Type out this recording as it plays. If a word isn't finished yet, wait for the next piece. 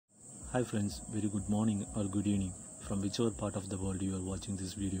Hi friends, very good morning or good evening from whichever part of the world you are watching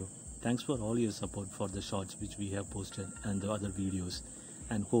this video. Thanks for all your support for the shorts which we have posted and the other videos,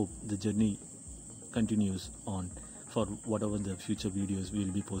 and hope the journey continues on for whatever the future videos we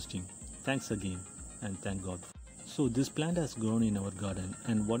will be posting. Thanks again and thank God. So this plant has grown in our garden,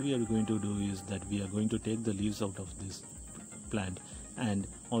 and what we are going to do is that we are going to take the leaves out of this plant and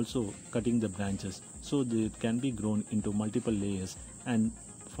also cutting the branches so they can be grown into multiple layers. And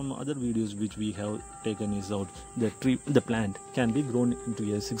from other videos which we have taken is out the plant can be grown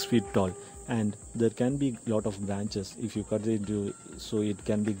into a 6 feet tall, and there can be lot of branches if you cut it so it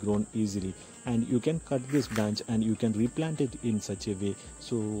can be grown easily. And you can cut this branch and you can replant it in such a way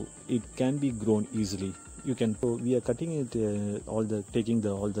so it can be grown easily. You can, so we are cutting it taking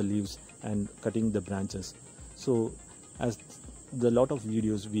all the leaves and cutting the branches. So as the lot of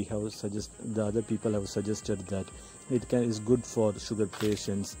videos we have the other people have suggested that it is good for sugar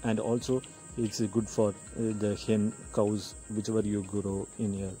patients, and also it's good for the hen, cows, whichever you grow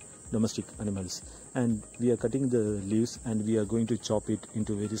in your domestic animals. And we are cutting the leaves and we are going to chop it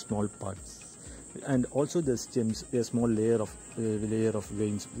into very small parts, and also the stems, a small layer of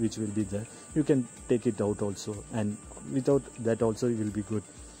veins which will be there, you can take it out also, and without that also it will be good.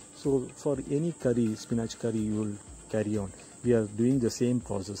 So for any curry, spinach curry, you will carry on. We are doing the same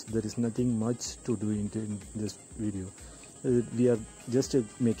process. There is nothing much to do in this video. We are just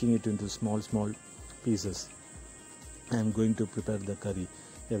making it into small pieces. I am going to prepare the curry,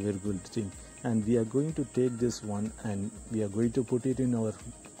 a very good thing. And we are going to take this one and we are going to put it in our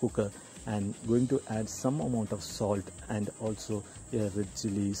cooker and going to add some amount of salt and also red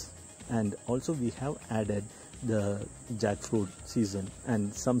chilies. And also we have added the jackfruit season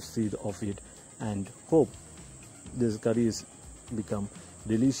and some seed of it, and hope this curry is become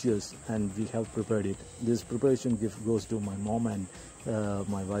delicious. And we have prepared it. This preparation gift goes to my mom and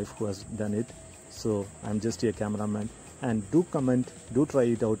my wife who has done it. So I'm just a cameraman. And do comment, do try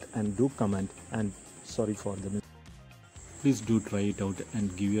it out, and do comment. And sorry for the please do try it out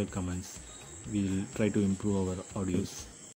and give your comments. We'll try to improve our audios.